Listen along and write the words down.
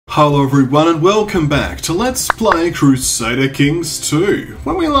Hello everyone and welcome back to Let's Play Crusader Kings 2.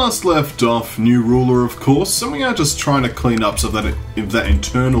 When we last left off, new ruler of course, and we are just trying to clean up some of that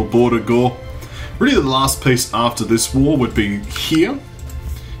internal border gore. Really the last piece after this war would be here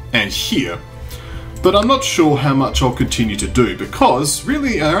and here. But I'm not sure how much I'll continue to do because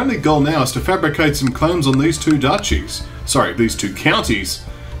really our only goal now is to fabricate some claims on these two duchies. Sorry, these two counties,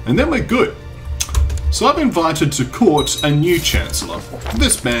 and then we're good. So I've invited to court a new Chancellor,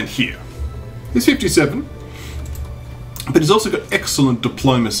 this man here. He's 57, but he's also got excellent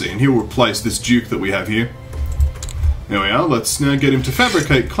diplomacy, and he'll replace this Duke that we have here. There we are, let's now get him to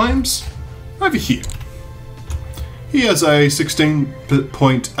fabricate claims over here. He has a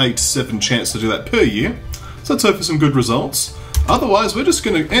 16.87 chance to do that per year, so let's hope for some good results. Otherwise, we're just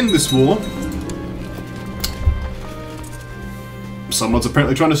going to end this war. Someone's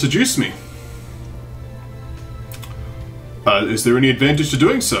apparently trying to seduce me. Is there any advantage to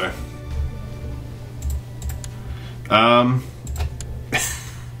doing so? I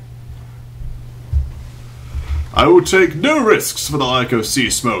will take no risks for the like of sea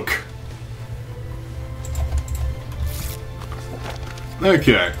smoke.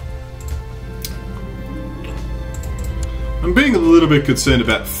 Okay. I'm being a little bit concerned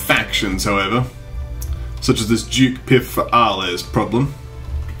about factions, however. Such as this Duke Piff for Arles problem.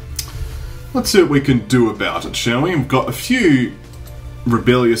 Let's see what we can do about it, shall we? We've got a few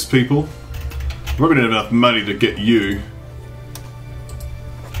rebellious people. We're going to have enough money to get you.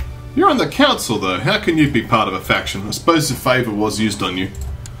 You're on the council, though. How can you be part of a faction? I suppose the favour was used on you.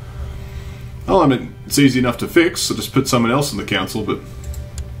 Oh, I mean, it's easy enough to fix, so just put someone else in the council, but...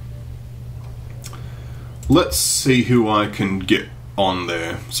 Let's see who I can get on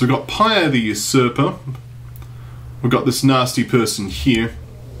there. So we've got Pyre the Usurper. We've got this nasty person here.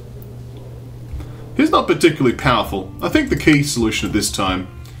 He's not particularly powerful. I think the key solution at this time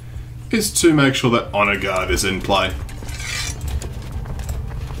is to make sure that Honor Guard is in play.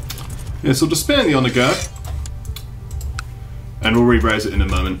 Yeah, so disband the Honor Guard, and we'll re-raise it in a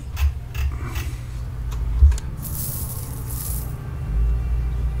moment.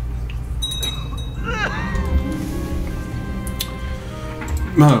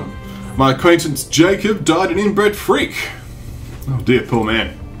 My acquaintance Jacob died an inbred freak. Oh dear, poor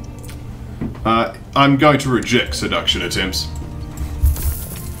man. I'm going to reject seduction attempts.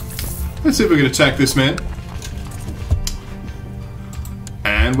 Let's see if we can attack this man.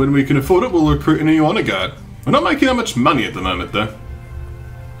 And when we can afford it, we'll recruit a new honor guard. We're not making that much money at the moment, though.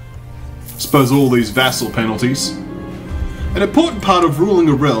 Suppose all these vassal penalties. An important part of ruling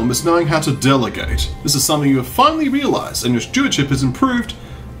a realm is knowing how to delegate. This is something you have finally realised, and your stewardship has improved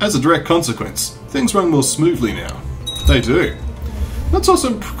as a direct consequence. Things run more smoothly now. They do. Let's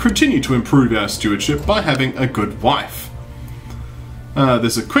also continue to improve our stewardship by having a good wife.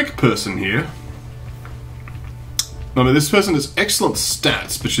 There's a quick person here. I mean, this person has excellent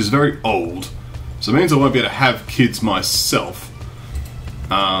stats, but she's very old. So it means I won't be able to have kids myself.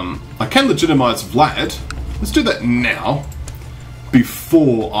 I can legitimize Vlad. Let's do that now,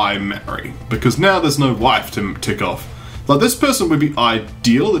 before I marry. Because now there's no wife to tick off. Like, this person would be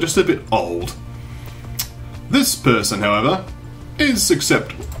ideal, they're just a bit old. This person, however, is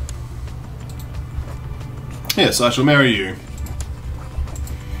acceptable. Yes, I shall marry you.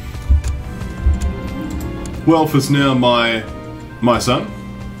 Welf is now my son.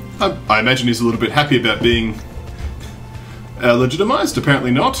 I imagine he's a little bit happy about being legitimized.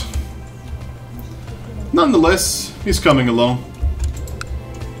 Apparently not. Nonetheless, he's coming along.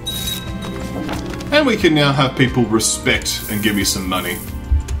 And we can now have people respect and give me some money.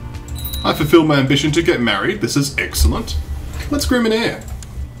 I fulfill my ambition to get married. This is excellent. Let's groom an heir.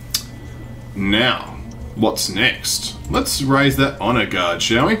 Now, what's next? Let's raise that honor guard,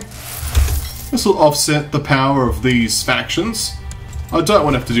 shall we? This will offset the power of these factions. I don't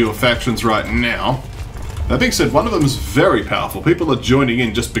want to have to deal with factions right now. That being said, one of them is very powerful. People are joining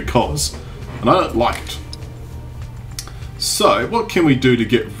in just because, and I don't like it. So, what can we do to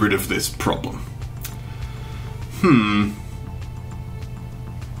get rid of this problem?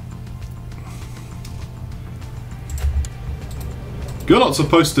 You're not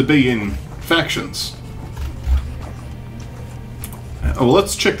supposed to be in factions. Oh, well,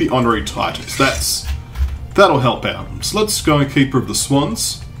 let's check the honorary titles. That'll help out. So let's go and Keeper of the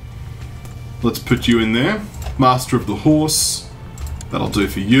Swans. Let's put you in there. Master of the Horse. That'll do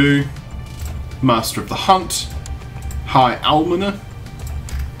for you. Master of the Hunt. High Almoner.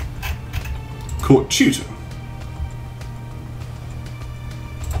 Court Tutor.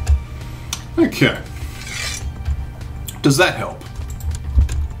 Okay. Does that help?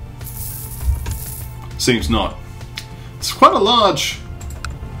 Seems not. It's quite a large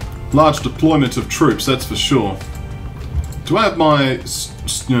Large deployment of troops, that's for sure. Do I have my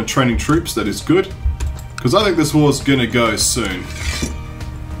training troops? That is good. Because I think this war's gonna go soon.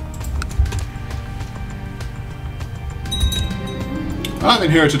 I've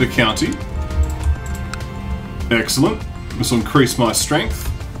inherited a county. Excellent. This will increase my strength.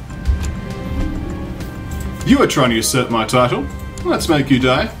 You are trying to usurp my title. Let's make you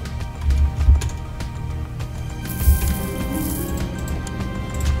die.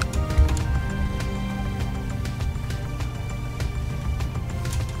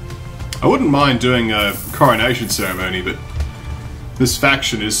 I wouldn't mind doing a coronation ceremony, but this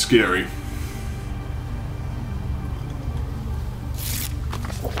faction is scary.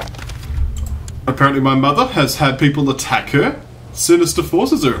 Apparently my mother has had people attack her. Sinister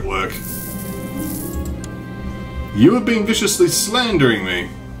forces are at work. You have been viciously slandering me.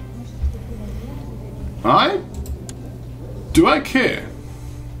 Do I care?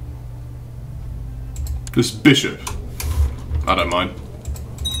 This bishop. I don't mind.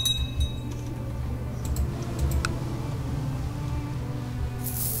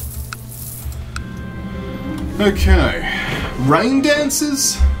 Okay. Rain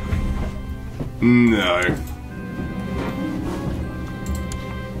dances? No.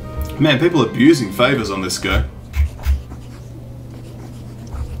 Man, people are abusing favours on this go.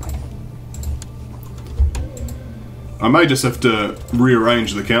 I may just have to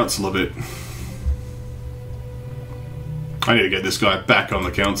rearrange the council a bit. I need to get this guy back on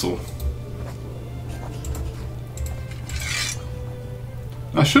the council.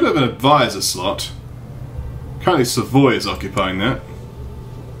 I should have an advisor slot. Currently Savoy is occupying that.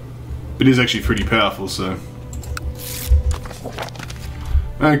 But he's actually pretty powerful, so...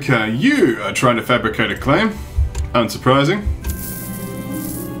 Okay, you are trying to fabricate a claim. Unsurprising.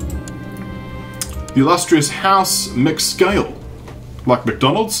 The illustrious House McScale, like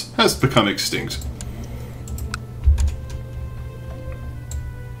McDonald's, has become extinct.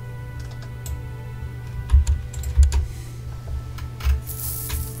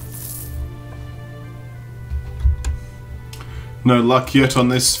 No luck yet on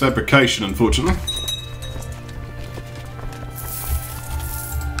this fabrication, unfortunately.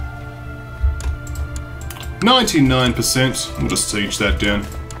 %. We'll just siege that down.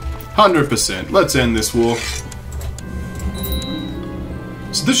 100%. Let's end this war.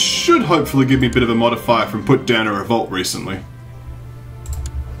 So this should hopefully give me a bit of a modifier from put down a revolt recently.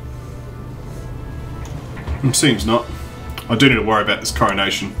 Seems not. I do need to worry about this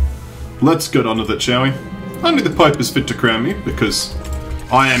coronation. Let's get on with it, shall we? Only the Pope is fit to crown me, because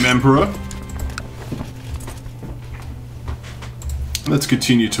I am Emperor. Let's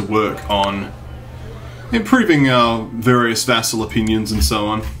continue to work on improving our various vassal opinions and so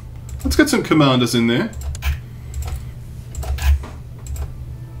on. Let's get some commanders in there.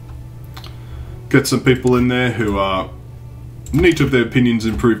 Get some people in there who are need to have their opinions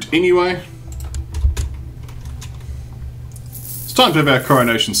improved anyway. It's time to have our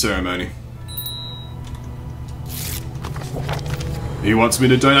coronation ceremony. He wants me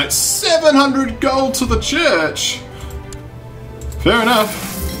to donate 700 gold to the church! Fair enough.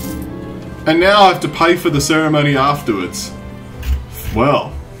 And now I have to pay for the ceremony afterwards.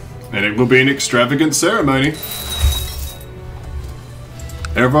 Well, and it will be an extravagant ceremony.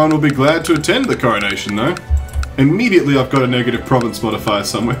 Everyone will be glad to attend the coronation though. Immediately I've got a negative province modifier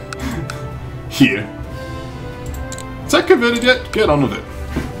somewhere. Here. Is that converted yet? Get on with it.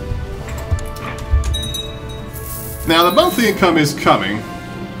 Now the monthly income is coming.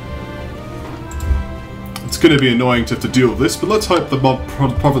 It's going to be annoying to have to deal with this, but let's hope the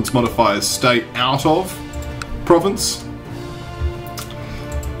province modifiers stay out of province.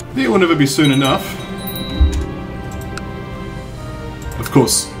 It will never be soon enough. Of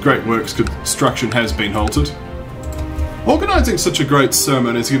course, Great Works construction has been halted. Organising such a great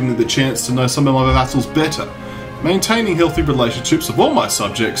ceremony has given me the chance to know some of my vassals better. Maintaining healthy relationships with all my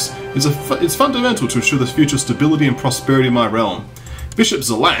subjects is fundamental to ensure the future stability and prosperity of my realm. Bishop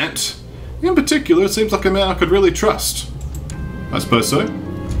Zalant, in particular, seems like a man I could really trust. I suppose so.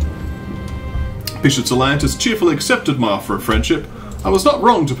 Bishop Zalant has cheerfully accepted my offer of friendship. I was not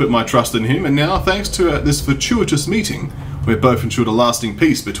wrong to put my trust in him, and now, thanks to this fortuitous meeting, we have both ensured a lasting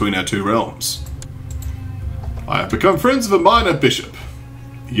peace between our two realms. I have become friends of a minor bishop.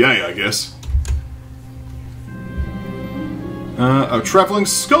 Yay, I guess. A travelling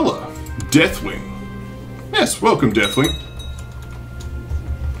scholar, Deathwing. Yes, welcome, Deathwing.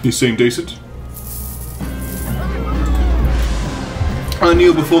 You seem decent. I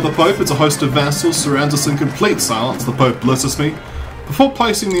kneel before the Pope as a host of vassals surrounds us in complete silence. The Pope blesses me before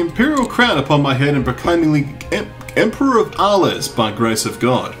placing the imperial crown upon my head and proclaiming me Emperor of Arles by grace of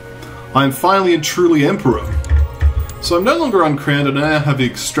God. I am finally and truly Emperor. So I'm no longer uncrowned and I now have the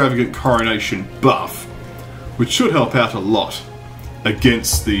extravagant coronation buff, which should help out a lot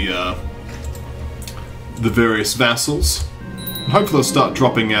against the various vassals. And hopefully they'll start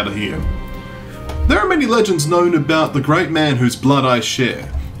dropping out of here. There are many legends known about the great man whose blood I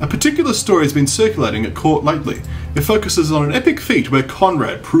share. A particular story has been circulating at court lately. It focuses on an epic feat where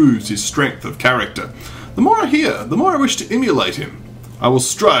Conrad proves his strength of character. The more I hear, the more I wish to emulate him. I will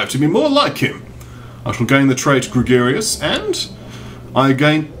strive to be more like him. I shall gain the trait Gregarious, and I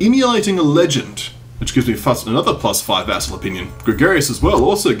gain emulating a legend, which gives me another +5 vassal opinion. Gregarious as well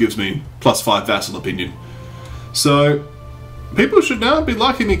also gives me +5 vassal opinion. So, people should now be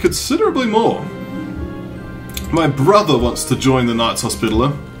liking me considerably more. My brother wants to join the Knights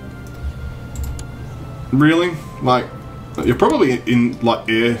Hospitaller. Really? Like, you're probably in, like,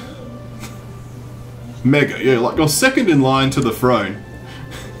 Mega, yeah, like, you're second in line to the throne.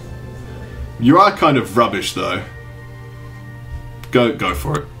 You are kind of rubbish, though. Go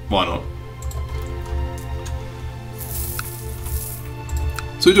for it. Why not?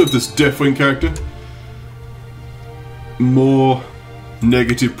 So we do have this Deathwing character. More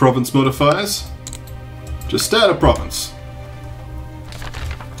negative province modifiers. Just stay out of province.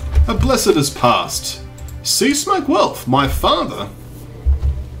 A blessed has passed. Sea Smoke Wealth, my father.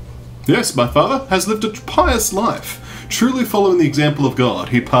 Yes, my father has lived a pious life, truly following the example of God.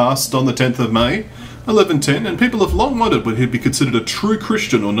 He passed on the 10th of May, 1110, and people have long wondered whether he'd be considered a true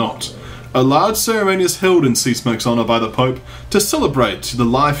Christian or not. A large ceremony is held in Sea Smoke's honour by the Pope to celebrate the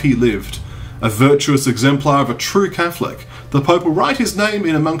life he lived. A virtuous exemplar of a true Catholic, the Pope will write his name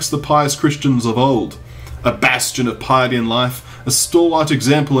in amongst the pious Christians of old. A bastion of piety and life, a stalwart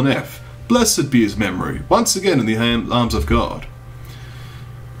example in F. Blessed be his memory, once again in the arms of God.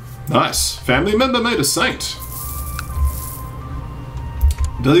 Nice. Family member made a saint.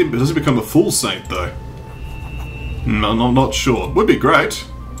 Does he become a full saint, though? No, I'm not sure. Would be great.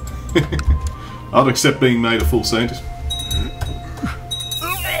 I'd accept being made a full saint.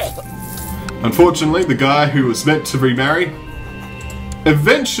 Unfortunately, the guy who was meant to remarry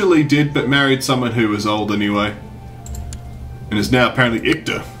eventually did, but married someone who was old anyway. And is now apparently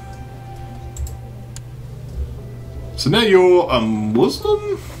Ictor. So now you're a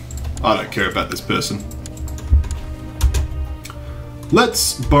Muslim? I don't care about this person.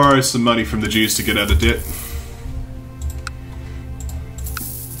 Let's borrow some money from the Jews to get out of debt.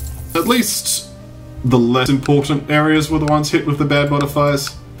 At least the less important areas were the ones hit with the bad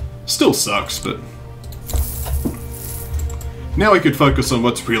modifiers. Still sucks, but... Now we could focus on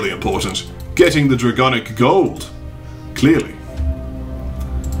what's really important. Getting the Dragonic Gold. Clearly.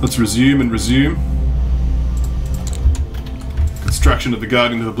 Let's resume and resume. Construction of the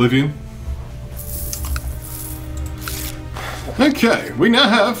Guardian of Oblivion. Okay, we now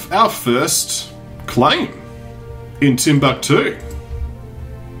have our first claim in Timbuktu.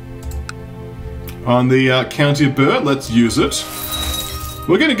 On the County of Bur, let's use it.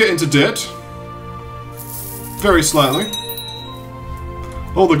 We're going to get into debt. Very slightly.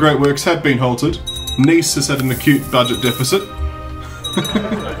 All the great works have been halted. Nice has had an acute budget deficit.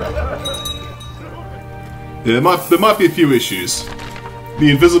 Yeah, there might be a few issues. The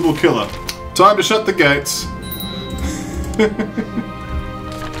invisible killer. Time to shut the gates.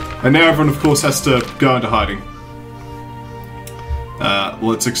 And now everyone, of course, has to go into hiding.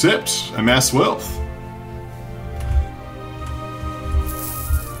 Let's accept. Amass wealth.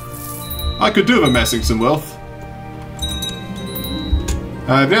 I could do with amassing some wealth.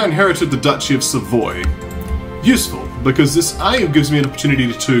 I've now inherited the Duchy of Savoy. Useful, because this A gives me an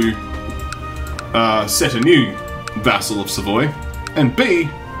opportunity to set a new vassal of Savoy, and B,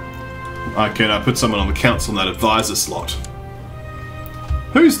 I can put someone on the council in that advisor slot.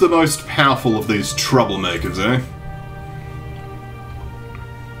 Who's the most powerful of these troublemakers, eh?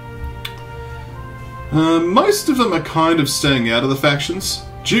 Most of them are kind of staying out of the factions.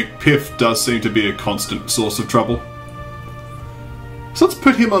 Duke Piff does seem to be a constant source of trouble. So let's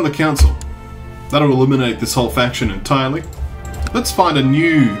put him on the council. That'll eliminate this whole faction entirely. Let's find a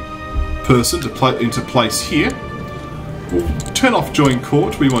new person to play into place here. We'll turn off join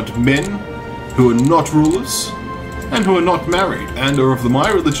court. We want men who are not rulers and who are not married and are of my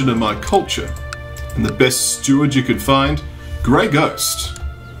religion and my culture. And the best steward you could find, Grey Ghost.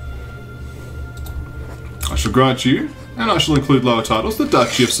 I shall grant you, and I shall include lower titles, the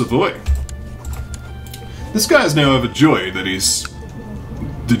Duchy of Savoy. This guy is now overjoyed that he's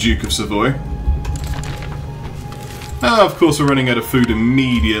the Duke of Savoy. Of course we're running out of food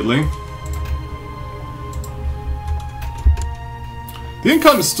immediately. The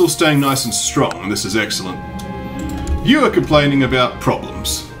income is still staying nice and strong, and this is excellent. You are complaining about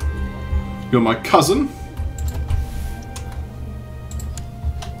problems. You're my cousin.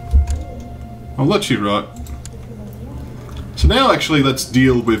 I'll let you write. So now actually let's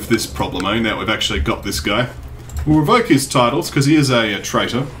deal with this problem, eh? Now we've actually got this guy. We'll revoke his titles, because he is a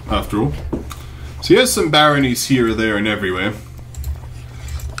traitor, after all. So he has some baronies here, there, and everywhere.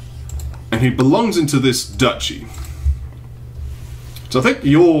 And he belongs into this duchy. So I think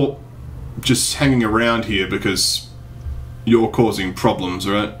you're just hanging around here because you're causing problems,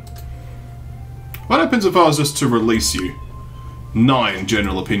 right? What happens if I was just to release you? 9,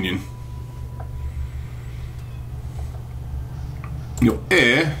 general opinion. Your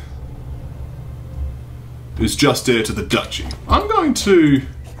heir is just heir to the duchy. I'm going to... Do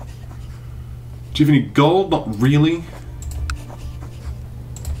you have any gold? Not really.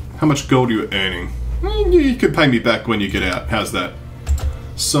 How much gold are you earning? You could pay me back when you get out. How's that?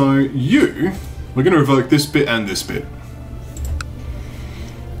 So you... We're going to revoke this bit and this bit.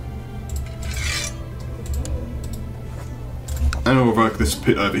 And we'll revoke this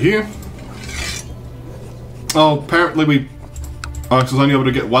bit over here. Oh, apparently we... Oh, I was only able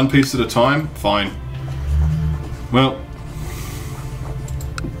to get one piece at a time? Fine. Well...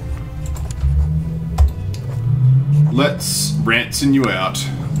 Let's ransom you out.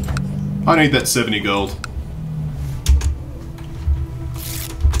 I need that 70 gold.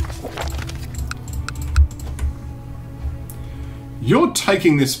 You're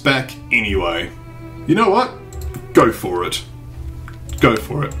taking this back anyway. You know what? Go for it. Go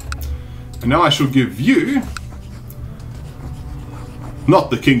for it. And now I shall give you... Not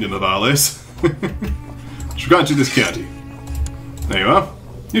the Kingdom of Arles. Shall go into this county. There you are.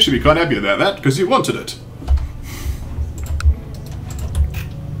 You should be quite happy about that, because you wanted it.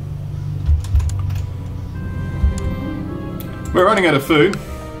 We're running out of food.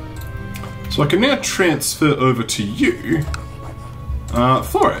 So I can now transfer over to you...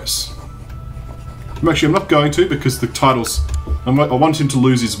 Flores. Actually, I'm not going to, because the titles... I want him to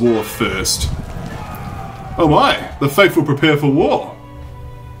lose his war first. Oh my! The faithful prepare for war!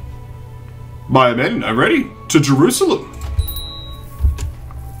 My men are ready to Jerusalem!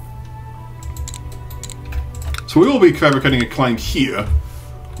 So we will be fabricating a claim here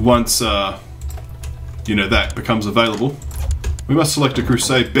once, you know, that becomes available. We must select a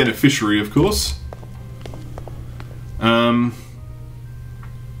crusade beneficiary, of course.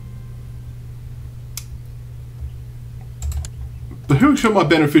 But who shall my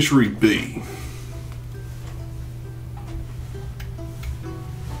beneficiary be?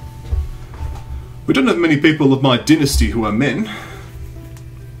 We don't have many people of my dynasty who are men.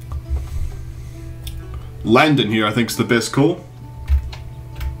 Landon here, I think, is the best call.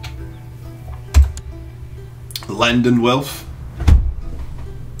 Landon wealth.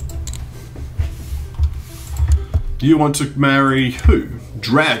 You want to marry who?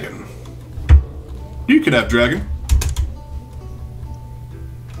 Dragon. You could have Dragon.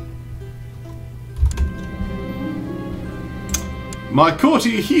 My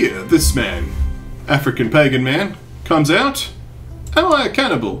courtier here, this man, African pagan man, comes out. Am I a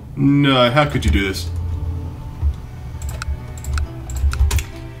cannibal? No, how could you do this?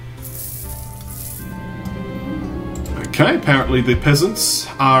 Okay, apparently the peasants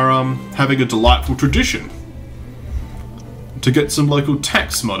are having a delightful tradition to get some local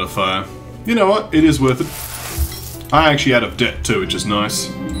tax modifier. You know what? It is worth it. I'm actually out of debt too, which is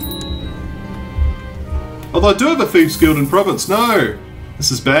nice. Although I do have a Thieves Guild in Province. No! This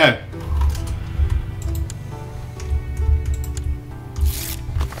is bad.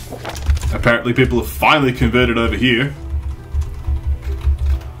 Apparently people have finally converted over here.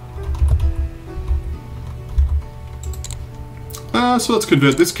 So let's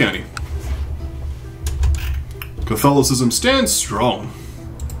convert this county. Catholicism stands strong.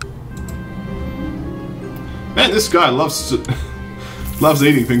 Man, this guy loves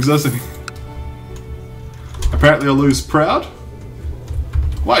eating things, doesn't he? Apparently I'll lose proud.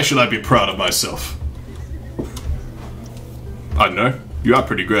 Why should I be proud of myself? I don't know. You are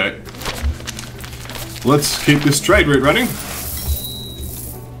pretty great. Let's keep this trade route running.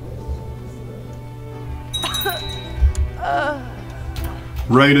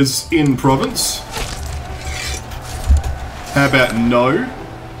 Raiders in province. How about no?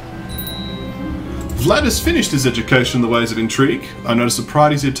 Vlad has finished his education in the ways of intrigue. I notice the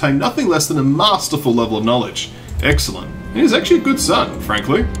pride he's attained nothing less than a masterful level of knowledge. Excellent. He's actually a good son,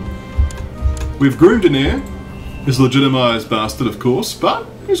 frankly. We've groomed an heir. He's a legitimised bastard, of course, but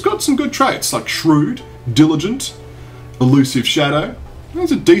he's got some good traits, like shrewd, diligent, elusive shadow.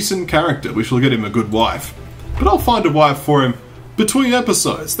 He's a decent character. We shall get him a good wife. But I'll find a wife for him between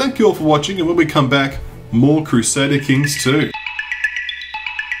episodes. Thank you all for watching, and when we come back, more Crusader Kings 2.